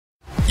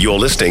You're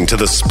listening to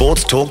the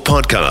Sports Talk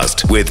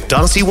Podcast with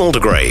Darcy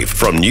Waldegrave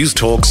from News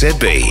Talk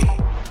ZB.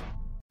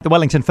 The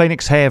Wellington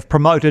Phoenix have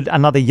promoted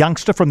another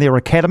youngster from their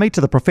academy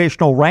to the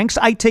professional ranks,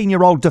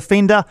 18-year-old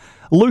defender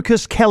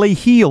Lukas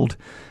Kelly-Heald.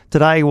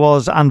 Today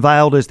was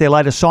unveiled as their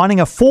latest signing,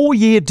 a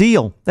 4-year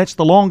deal. That's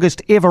the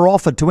longest ever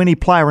offered to any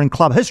player in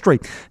club history.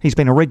 He's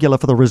been a regular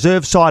for the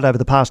reserve side over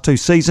the past 2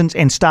 seasons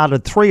and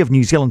started 3 of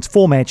New Zealand's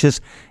 4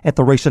 matches at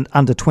the recent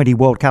Under-20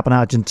 World Cup in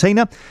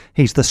Argentina.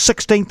 He's the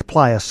 16th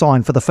player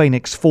signed for the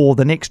Phoenix for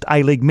the next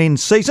A-League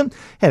men's season.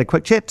 Had a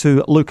quick chat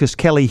to Lukas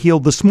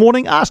Kelly-Heald this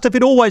morning, asked if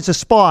he'd always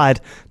aspired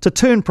to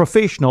turn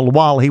professional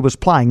while he was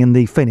playing in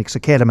the Phoenix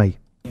Academy.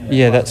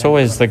 Yeah, that's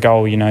always the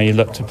goal. You know, you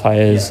look to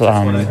players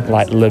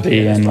like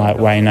Libby and like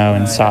Wayno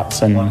and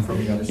Suts, and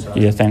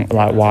you think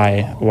like,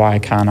 why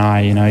can't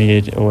I? You know,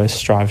 you'd always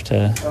strive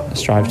to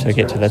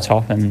get to the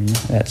top, and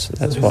that's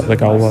what the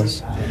goal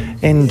was.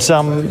 And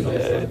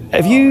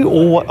have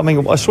you?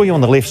 I saw you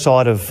on the left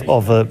side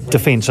of a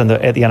defence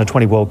at the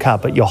Under-20 World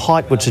Cup, but your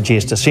height would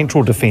suggest a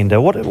central defender.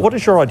 What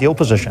is your ideal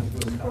position?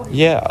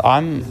 Yeah,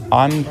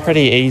 I'm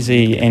pretty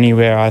easy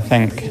anywhere. I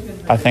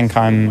think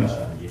I'm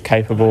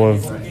capable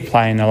of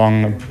playing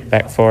along the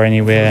back four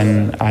anywhere,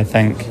 and I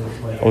think,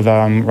 although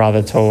I'm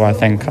rather tall, I'd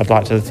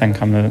like to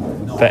think I'm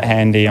a bit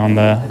handy on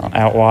the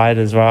out wide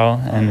as well.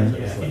 And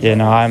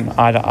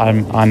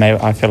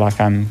I feel like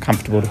I'm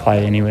comfortable to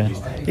play anywhere.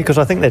 Because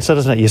I think that's it,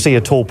 isn't it? You see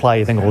a tall player,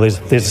 you think, well, there's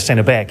a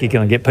centre back, you're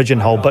going to get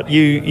pigeonholed. But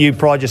you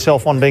pride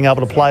yourself on being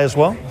able to play as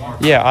well.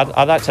 Yeah,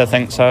 I'd like to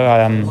think so.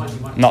 I'm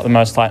not the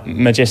most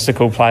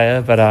majestical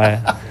player, but I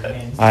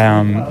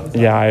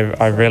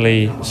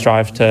really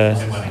strive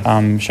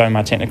to show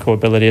my technical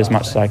ability as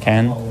much as I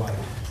can.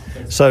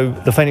 So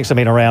the Phoenix have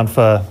been around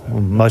for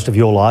most of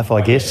your life, I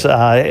guess.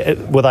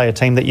 Were they a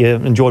team that you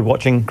enjoyed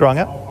watching growing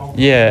up?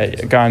 Yeah,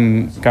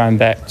 going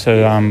back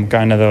to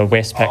going to the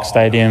Westpac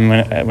Stadium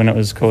when it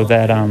was called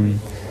that,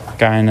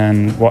 going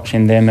and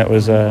watching them, it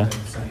was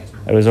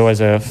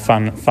always a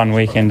fun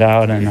weekend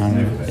out, and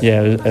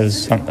it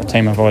was a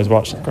team I've always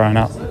watched growing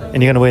up.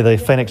 And you're going to wear the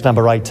Phoenix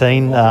number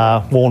 18,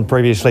 worn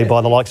previously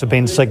by the likes of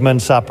Ben Sigmund,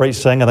 Sarpreet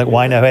Singh. I think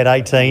Wayno had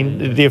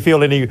 18. Do you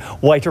feel any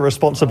weight or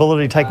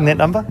responsibility taking that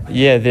number?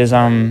 Yeah, there's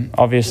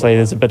obviously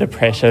there's a bit of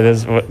pressure.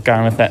 There's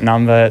going with that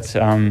number. It's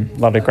a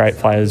lot of great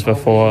players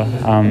before.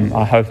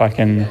 I hope I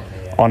can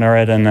honour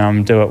it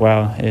and do it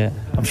well. Yeah,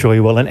 I'm sure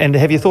you will. And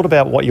have you thought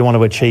about what you want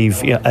to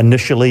achieve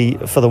initially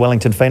for the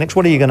Wellington Phoenix?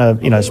 What are you going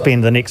to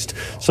spend the next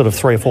sort of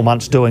 3 or 4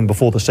 months doing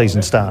before the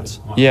season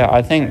starts? Yeah,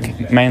 I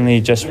think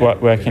mainly just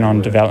working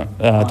on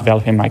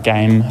developing my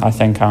game. I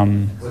think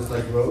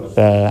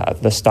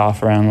the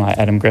staff around like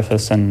Adam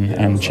Griffiths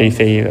and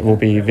Chiefy will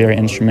be very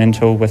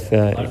instrumental with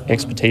the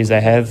expertise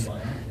they have,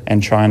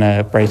 and trying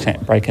to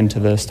break into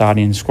the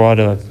starting squad,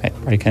 or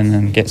break in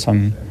and get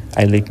some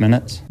A-League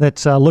minutes.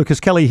 That's Lukas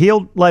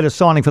Kelly-Heald, latest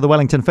signing for the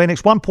Wellington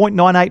Phoenix,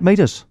 1.98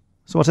 metres.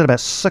 So what's that, about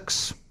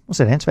 6? What's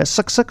that, Hans? About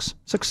 6'6",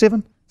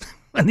 6'7"?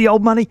 And the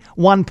old money,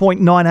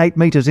 1.98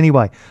 metres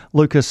anyway.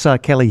 Lukas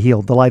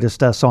Kelly-Heald, the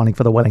latest signing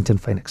for the Wellington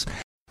Phoenix.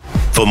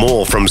 For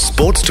more from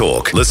Sports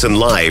Talk, listen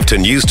live to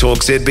News Talk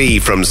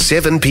ZB from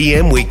 7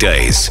 p.m.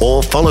 weekdays,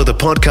 or follow the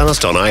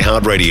podcast on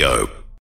iHeartRadio.